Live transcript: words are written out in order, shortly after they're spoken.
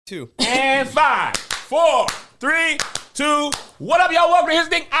2. And 5, 4, 3, 2. What up, y'all? Welcome to His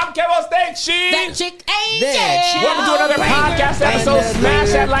Thing. I'm Kev on stage. That chick ain't Welcome to another podcast episode.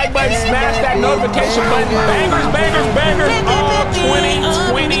 Smash that like button, smash that notification button. Bangers, bangers, bangers. All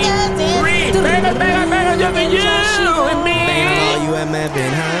 2023. Bangers, just for you and me. All you at Matt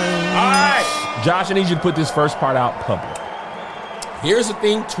behind. All right, Josh, I need you to put this first part out public. Here's the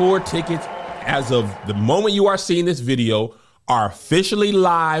thing: tour tickets, as of the moment you are seeing this video, are officially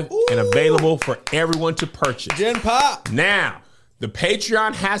live and available for everyone to purchase. Gen Pop. Now, the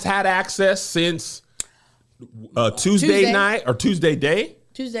Patreon has had access since Tuesday night or Tuesday day.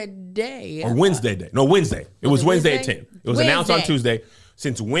 Tuesday day. Or Wednesday day. No, Wednesday. It was Wednesday at 10. It was announced on Tuesday.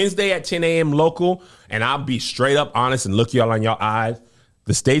 Since Wednesday at 10 a.m. local, and I'll be straight up honest and look y'all in your eyes,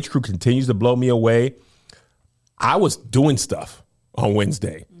 the stage crew continues to blow me away. I was doing stuff on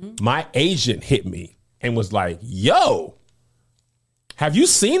Wednesday. Mm-hmm. My agent hit me and was like, yo, have you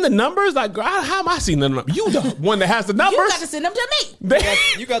seen the numbers? Like, how am I seeing the numbers? You the one that has the numbers. You got to send them to me.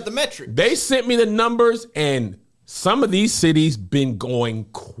 You got the metric. They sent me the numbers, and some of these cities been going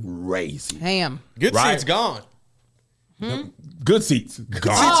crazy. Damn. Good seats gone. Good seats gone.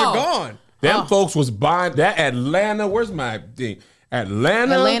 Good seats are gone. Them folks was buying that Atlanta. Where's my thing?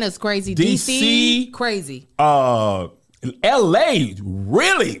 Atlanta's crazy. DC crazy. LA,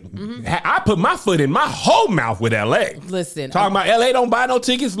 really? Mm-hmm. I put my foot in my whole mouth with LA. Listen. Talking about LA don't buy no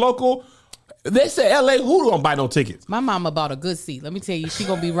tickets, local. They say LA, who don't buy no tickets? My mama bought a good seat. Let me tell you, she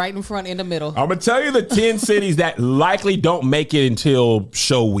going to be right in front in the middle. I'm going to tell you the 10 cities that likely don't make it until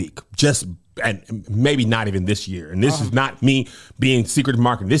show week. And maybe not even this year. And this is not me being secret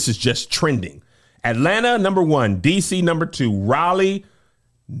marketing. This is just trending. Atlanta, number 1. DC, number 2. Raleigh,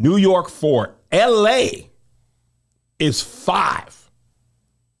 New York, 4. LA is 5.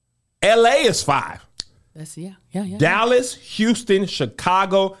 LA is 5. That's yeah. Dallas, Houston,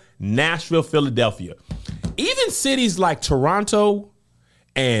 Chicago, Nashville, Philadelphia. Even cities like Toronto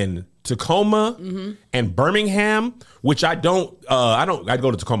and Tacoma and Birmingham, which I go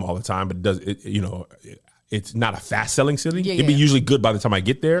to Tacoma all the time, but it's not a fast selling city. It'd be usually good by the time I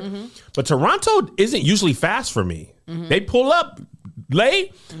get there. Mm-hmm. But Toronto isn't usually fast for me. Mm-hmm. They pull up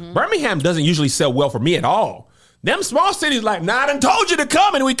late. Mm-hmm. Birmingham doesn't usually sell well for me at all. Them small cities like, I done told you to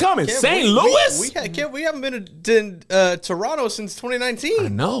come and we coming. St. Louis? We haven't been to Toronto since 2019. I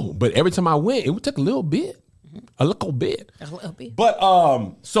know, but every time I went, it took a little bit. A little bit. But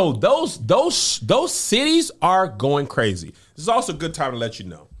so those cities are going crazy. This is also a good time to let you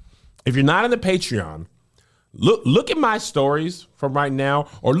know. If you're not in the Patreon, look at my stories from right now,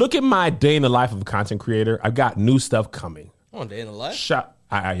 or look at my day in the life of a content creator. I've got new stuff coming. Oh, day in the life?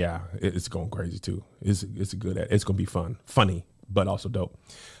 It's going crazy too. It's gonna be funny, but also dope.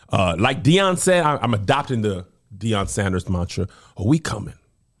 Like Deion said, I'm adopting the Deion Sanders mantra. Oh, we coming.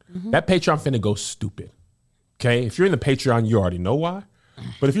 Mm-hmm. That Patreon finna go stupid. Okay, if you're in the Patreon, you already know why.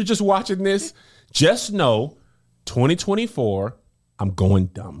 But if you're just watching this, just know 2024, I'm going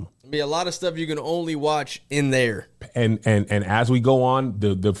dumb. Be a lot of stuff you can only watch in there. And as we go on,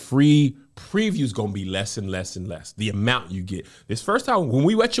 the free preview's gonna be less and less and less. The amount you get. This first time, when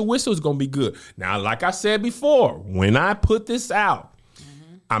we wet your whistle, is gonna be good. Now, like I said before, when I put this out,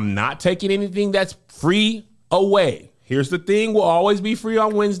 I'm not taking anything that's free away. Here's the thing, will always be free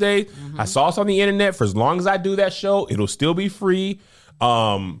on Wednesdays. I saw this on the internet. For as long as I do that show, it'll still be free.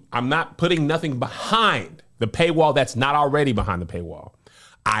 I'm not putting nothing behind the paywall that's not already behind the paywall.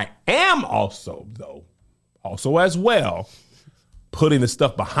 I am also as well, putting the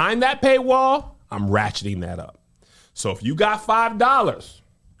stuff behind that paywall, I'm ratcheting that up. So if you got $5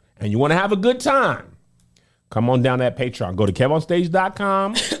 and you want to have a good time, come on down to that Patreon. Go to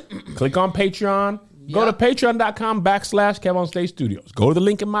KevOnStage.com, click on Patreon. Go to patreon.com/KevOnStage Studios. Go to the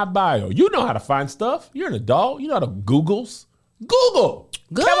link in my bio. You know how to find stuff. You're an adult. You know how to Google.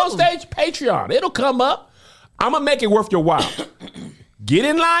 Kev on Stage Patreon. It'll come up. I'm going to make it worth your while. Get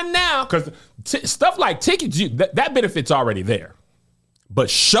in line now, because stuff like tickets, that benefit's already there. But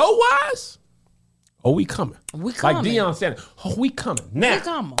show-wise, we coming. We coming. Like Deion said, we coming. Now, we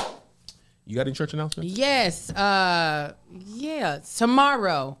coming. You got any church announcements? Yes.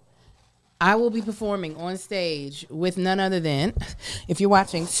 Tomorrow, I will be performing on stage with none other than, if you're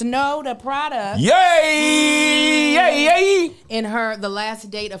watching, Snow the Product. Yay! Yay! In the last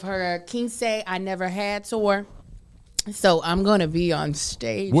date of her King Say I Never Had tour. So I'm going to be on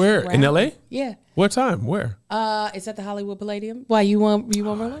stage. Where? In LA? Yeah. What time? Where? It's at the Hollywood Palladium. Why, you want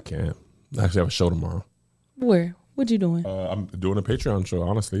roll? I can't. I actually have a show tomorrow. Where? What you doing? I'm doing a Patreon show,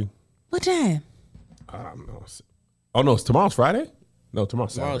 honestly. What time? I don't know. Oh, no, tomorrow's Friday? No,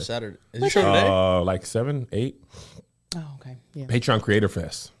 tomorrow's Saturday. Saturday. Is your show today? Like 7, 8. Oh, okay. Yeah. Patreon Creator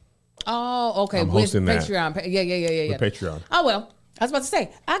Fest. Oh, okay. I'm With hosting that. Patreon. Yeah. With Patreon. Oh, well. I was about to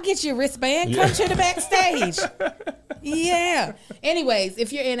say, I'll get you a wristband. Come to the backstage. Yeah. Anyways,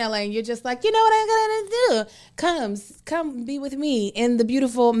 if you're in LA and you're just like, you know what I'm going to do? Come be with me in the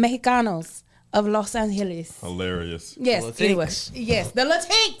beautiful Mexicanos of Los Angeles. Hilarious. Yes. Anyway. Yes. The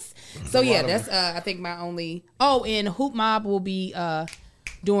Latinx. So, yeah, that's, I think, my only. Oh, and Hoop Mob will be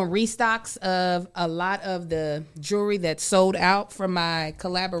doing restocks of a lot of the jewelry that sold out from my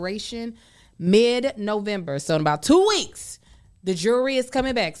collaboration mid-November. So, in about 2 weeks. The jewelry is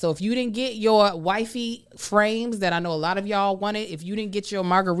coming back. So if you didn't get your wifey frames that I know a lot of y'all wanted, if you didn't get your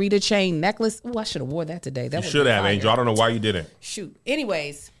margarita chain necklace, I should have wore that today. That you should have, Angel. I don't know why you didn't. Shoot.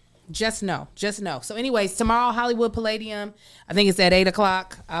 Anyways, just know. So anyways, tomorrow, Hollywood Palladium. I think it's at 8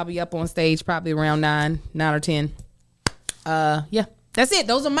 o'clock. I'll be up on stage probably around 9 or 10. Yeah, that's it.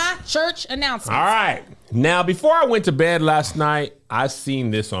 Those are my church announcements. All right. Now, before I went to bed last night, I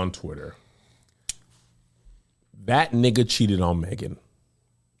seen this on Twitter. That nigga cheated on Megan.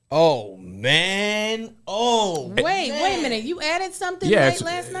 Oh, man. Wait a minute. You added something late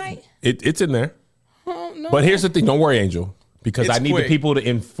last night? It's in there. Oh, no. But here's the thing. Don't worry, Angel. Because It's I need quick. the people to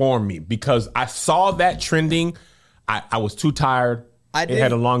inform me. Because I saw that trending. I was too tired. I It did.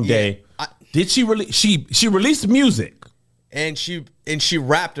 had a long day. Did she really? She released music. And she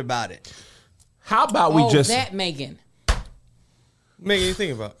rapped about it. How about we just... that Megan. Megan, you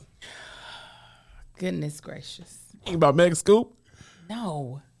think about? Goodness gracious. Think about Meg Scoop?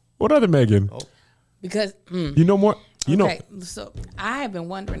 No. What other Megan? Because... You know more? You know... Okay, so I have been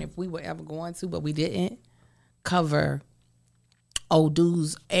wondering if we were ever going to, but we didn't, cover old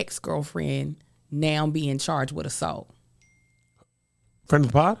dude's ex-girlfriend now being charged with assault. Friend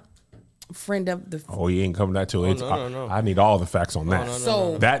of the pod? Friend of the... Oh, he ain't coming back to it. no. I need all the facts on that.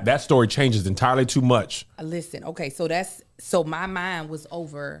 So That story changes entirely too much. listen, okay, so my mind was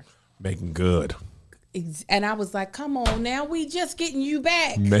over, Making good. and I was like, come on now, we just getting you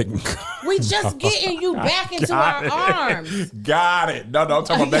back. Making good. We just getting you back into our arms. Got it. No, I'm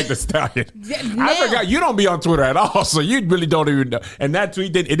talking about Meg the Stallion. Now- I forgot you don't be on Twitter at all, so you really don't even know. And that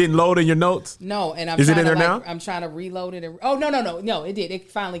tweet didn't load in your notes. No, and Is it in there now? I'm trying to reload it. Oh no, it did.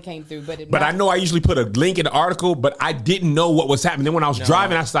 It finally came through, But I know I usually put a link in the article, but I didn't know what was happening. Then when I was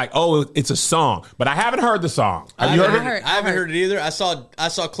driving, I was like, "Oh, it's a song," but I haven't heard the song. Have you heard it? I haven't heard it either. I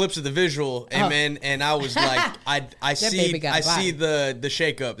saw clips of the visual, and I was like, I see baby got a body. the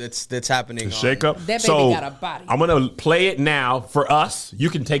shakeup that's happening. The shakeup. That baby So got a body. I'm gonna play it now for us. You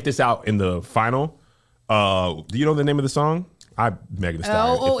can take this out in the final. Do you know the name of the song? Meg the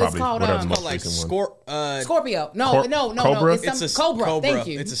Stallion. It's called, whatever the it's most like recent one. Scorpio. No, Cor- no. Cobra? It's some Cobra. Thank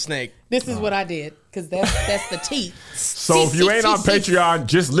you. It's a snake. This is what I did because that's the T. So if you ain't on Patreon,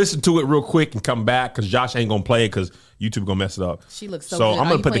 just listen to it real quick and come back because Josh ain't gonna play it because YouTube gonna mess it up. She looks so So good. I'm Are gonna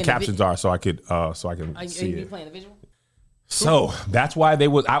you put the playing the captions are so I can see Are you it. playing the visual? So that's why they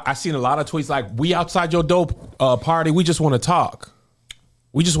was. I seen a lot of tweets like, "We outside your dope party. We just want to talk.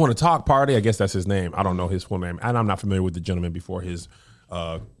 We just want to talk party." I guess that's his name. I don't know his full name, and I'm not familiar with the gentleman before his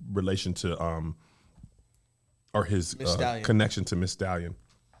relation to or his connection to Miss Stallion.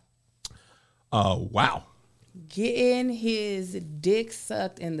 Wow. Getting his dick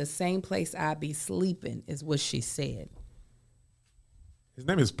sucked in the same place I be sleeping is what she said. His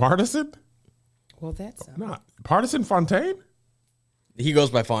name is Partisan. Well, that's Not Partisan Fontaine. He goes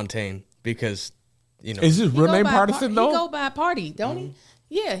by Fontaine because Is his real name Partisan though? He go by Party, don't he?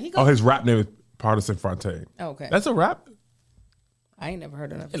 Yeah, he go. Oh, his rap name is Partisan Fontaine. Okay. That's a rap. I ain't never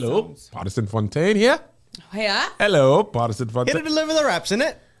heard of that. Hello, Partisan Fontaine here. Yeah. Hello, Partisan hit Fontaine. to deliver the raps in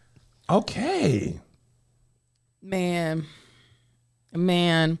it. Okay. Man,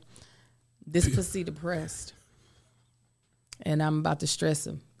 this pussy depressed. And I'm about to stress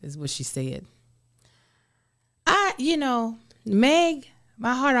him, is what she said. Meg,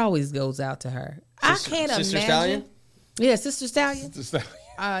 my heart always goes out to her. I can't Sister imagine. Stallion? Yeah, Sister Stallion.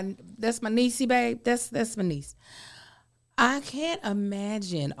 That's my niecey, babe. That's my niece. I can't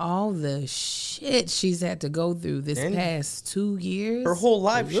imagine all the shit she's had to go through this past 2 years. Her whole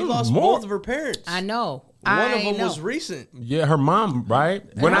life, she lost more. both of her parents. I know. One of them was recent. Yeah, her mom, right?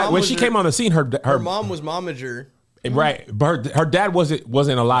 When mom when was she her- came on the scene, her Her mom was momager. right, but her dad wasn't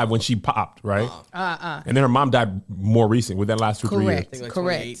alive when she popped, right? And then her mom died more recent, within the last 2-3 years. Correct. Like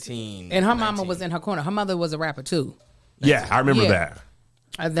Correct. 2018, And her mama 19. was in her corner. Her mother was a rapper too. Yeah, I remember Yeah.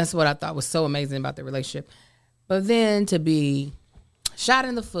 that. That's what I thought was so amazing about the relationship. But then to be shot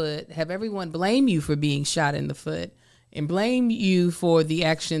in the foot, have everyone blame you for being shot in the foot, and blame you for the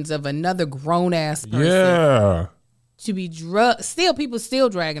actions of another grown ass person. Yeah. To be people still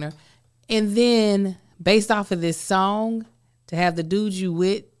dragging her, and then based off of this song, to have the dude you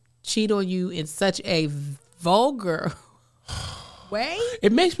with cheat on you in such a vulgar way.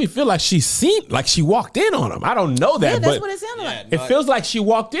 It makes me feel like she walked in on him. I don't know that, Yeah, that's but what it sounded like. it feels like she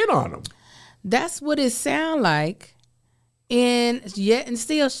walked in on him. That's what it sound like. And yet, and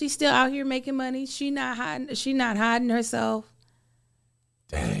still, she's still out here making money. She not hiding herself.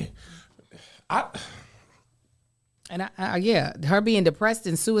 Dang. And yeah, her being depressed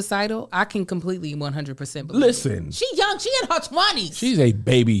and suicidal, I can completely 100% believe. Listen. She young. She in her 20s. She's a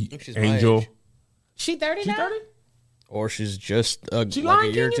baby angel. She 30 now? 30? Or she's just a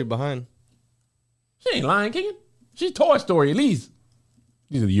year or two behind. She ain't Lion King. She's Toy Story at least.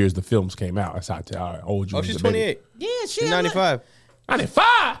 These are the years the films came out. That's how old you are. Oh, she's 28. Yeah, she's 95.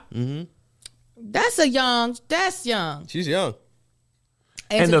 95? Mm-hmm. That's young. She's young.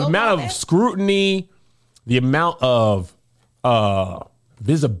 And the amount of scrutiny, the amount of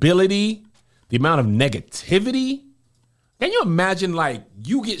visibility, the amount of negativity. Can you imagine, like,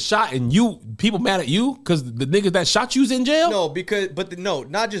 you get shot and people mad at you because the niggas that shot you's in jail? No,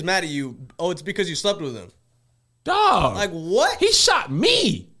 not just mad at you. Oh, it's because you slept with him. Dog. Like, what? He shot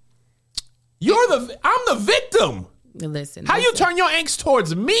me. I'm the victim. Listen. How you turn your angst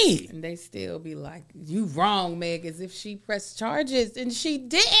towards me? And they still be like, you wrong, Meg, as if she pressed charges and she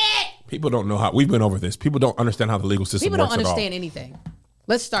didn't. People don't know how, we've been over this. People don't understand how the legal system works at all. People don't understand anything.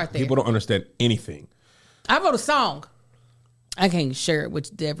 Let's start there. People don't understand anything. I wrote a song. I can't share it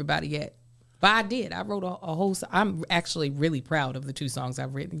with everybody yet. But I did. I wrote a whole song. I'm actually really proud of the 2 songs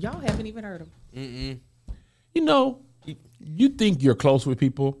I've written. Y'all haven't even heard them. Mm-mm. You know, you think you're close with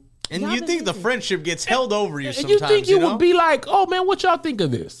people. And you think the friendship gets held over you sometimes. And you think you would be like, oh, man, what y'all think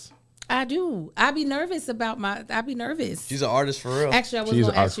of this? I do. I be nervous about I be nervous. She's an artist for real. Actually, I was going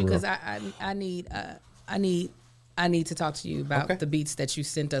to ask you because I need to talk to you about the beats that you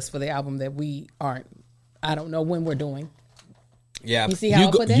sent us for the album that I don't know when we're doing. Yeah. You see how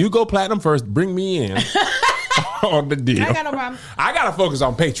I put that? You go platinum first. Bring me in on the deal. I got no problem. I got to focus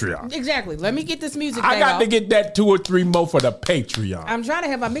on Patreon. Exactly. Let me get this music. I got to get that 2 or 3 more for the Patreon. I'm trying to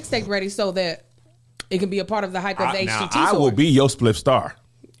have my mixtape ready so that it can be a part of the hype of the HTT tour. I will be your spliff star.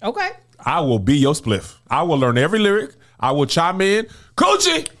 Okay. I will be your spliff. I will learn every lyric. I will chime in.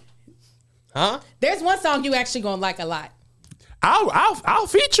 Coochie. Huh? There's one song you actually gonna like a lot. I'll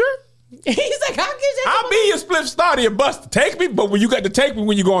feature. He's like, I'll be your spliff star to your bust. Take me, but when you got to take me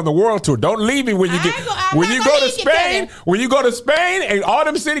when you go on the world tour. Don't leave me when you go to Spain. When you go to Spain and all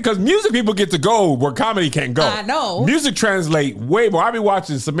them cities, because music people get to go where comedy can't go. I know. Music translate way more. I be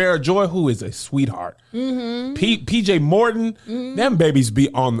watching Samara Joy, who is a sweetheart. Mm-hmm. PJ Morton, them babies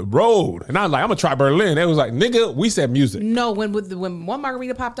be on the road. And I was like, I'm gonna try Berlin. They was like, nigga, we said music. No, when One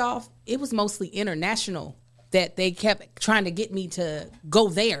Margarita popped off, it was mostly international that they kept trying to get me to go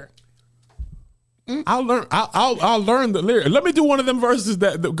there. I'll learn the lyric. Let me do one of them verses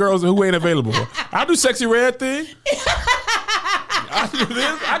that the girls who ain't available. I'll do Sexy Red thing. I do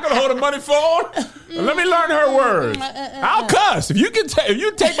this. I gotta hold a money phone. Let me learn her words. I'll cuss if you can. If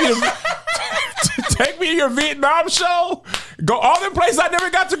you take me to take me to your Vietnam show, go all them places I never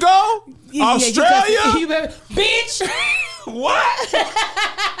got to go. Australia, bitch. What?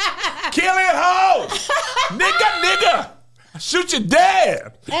 Killing hoes, nigga. Shoot you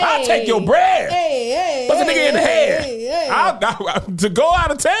dead. I'll take your bread. Put the nigga in the head. To go out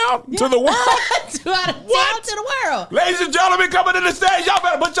of town to the world. To the world. Ladies and gentlemen, coming to the stage. Y'all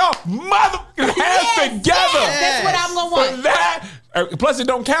better put y'all mother hands together. That's what I'm gonna want. For that. Plus, it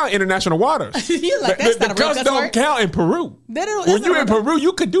don't count international waters. You like that's not a real cuss don't word? count in Peru. When you in Peru,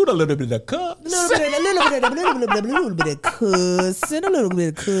 you could do the little bit of cuss. A little bit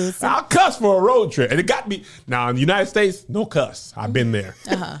of cuss. I'll cuss for a road trip, and it got me. Now in the United States, no cuss. I've been there.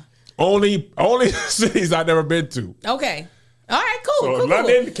 Only cities I've never been to. Okay. All right. Cool. So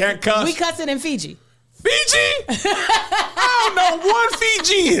London can't cuss. We cussing in Fiji. Fiji? I don't know one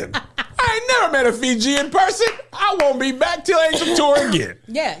Fijian. I ain't never met a Fijian person. I won't be back till Asian tour again.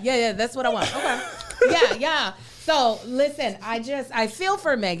 Yeah. That's what I want. Okay. Yeah. So listen, I feel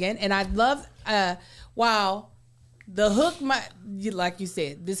for Megan, and I love while the hook like you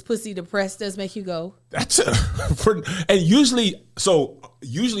said, this pussy depressed does make you go. And usually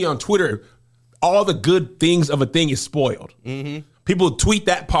on Twitter, all the good things of a thing is spoiled. Mm-hmm. People tweet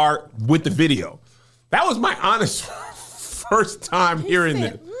that part with the video. That was my honest first time hearing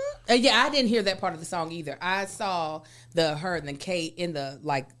this. Yeah, I didn't hear that part of the song either. I saw her and Kate in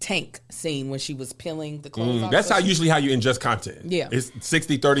the tank scene when she was peeling the clothes off. That's how you ingest content. Yeah. It's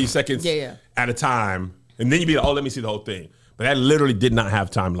 60, 30 seconds at a time. And then you be like, oh, let me see the whole thing. But I literally did not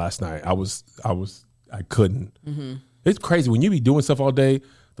have time last night. I couldn't. Mm-hmm. It's crazy. When you be doing stuff all day,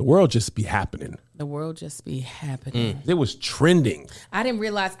 the world just be happening. The world just be happening. It was trending. I didn't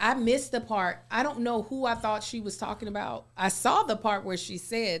realize. I missed the part. I don't know who I thought she was talking about. I saw the part where she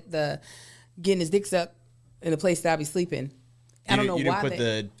said the getting his dick sucked in the place that I be sleeping. I don't know you why. You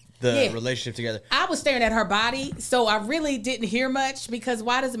didn't put the relationship together. I was staring at her body, so I really didn't hear much because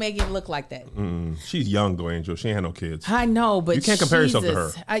why does Megan look like that? She's young though, Angel. She ain't had no kids. I know, but you can't compare yourself to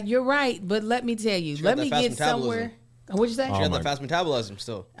her. You're right, but let me tell you. Let me get somewhere. What'd you say? She got that fast metabolism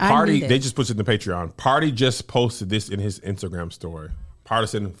still. Party, they just put it in the Patreon. Party just posted this in his Instagram story.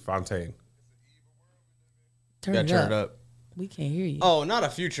 Partisan Fontaine. Turn it up. We can't hear you. Oh, not a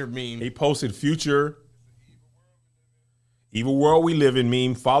Future meme. He posted Future Evil World We Live In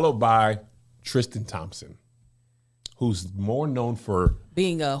meme, followed by Tristan Thompson, who's more known for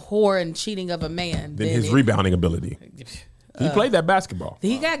being a whore and cheating of a man than his rebounding ability. He played that basketball.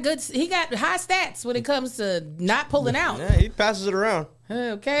 He got high stats when it comes to not pulling out. Yeah, he passes it around.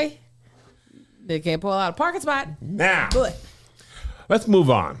 Okay. They can't pull out a parking spot. Now, but let's move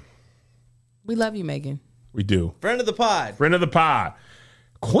on. We love you, Megan. We do. Friend of the pod. Friend of the pod.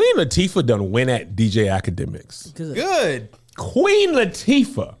 Queen Latifah done win at DJ Academics. Good. Queen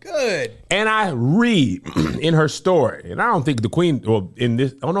Latifah. Good. And I read in her story, and I don't think the Queen, well, in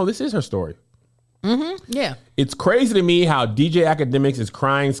this, oh no, this is her story. Yeah. It's crazy to me how DJ Academics is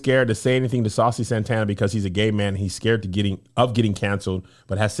crying, scared to say anything to Saucy Santana because he's a gay man. He's scared of getting canceled,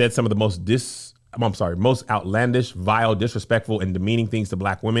 but has said some of the most outlandish, vile, disrespectful, and demeaning things to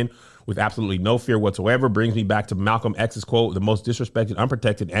black women with absolutely no fear whatsoever. Brings me back to Malcolm X's quote: "The most disrespected,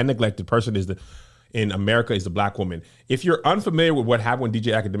 unprotected, and neglected person in America is the black woman." If you're unfamiliar with what happened with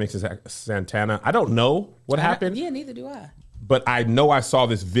DJ Academics and Santana, I don't know what happened. Yeah, neither do I. But I know I saw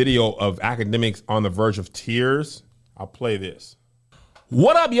this video of Academics on the verge of tears. I'll play this.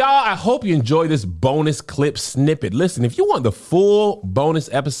 What up, y'all? I hope you enjoy this bonus clip snippet. Listen, if you want the full bonus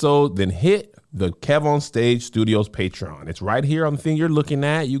episode, then hit the Kev on Stage Studios Patreon. It's right here on the thing you're looking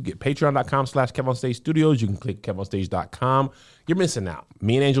at. You get patreon.com/Kev on Stage Studios. You can click kevonstage.com. You're missing out.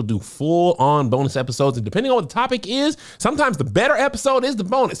 Me and Angel do full-on bonus episodes, and depending on what the topic is, sometimes the better episode is the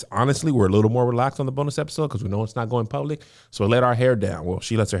bonus. Honestly, we're a little more relaxed on the bonus episode because we know it's not going public, so we let our hair down. Well,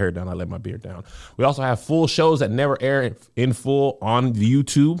 she lets her hair down. I let my beard down. We also have full shows that never air in full on the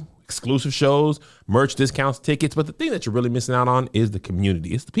YouTube, exclusive shows, merch discounts, tickets. But the thing that you're really missing out on is the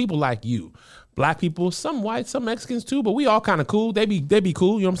community. It's the people like you. Black people, some white, some Mexicans too, but we all kind of cool. They be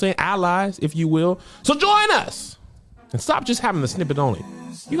cool, you know what I'm saying? Allies, if you will. So join us. And stop just having the snippet only.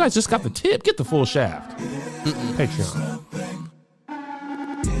 You guys just got the tip. Get the full shaft. Patreon.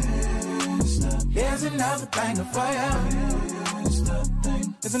 Here's another banger for you.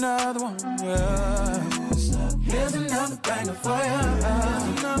 Here's another one. Here's another banger for you.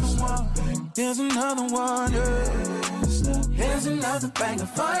 Here's another one. Here's another banger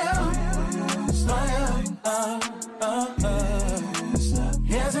for you.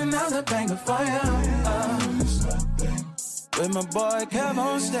 Here's another banger for you. With my boy Kev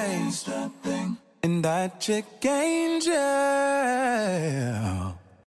on Stage and that chick Angel.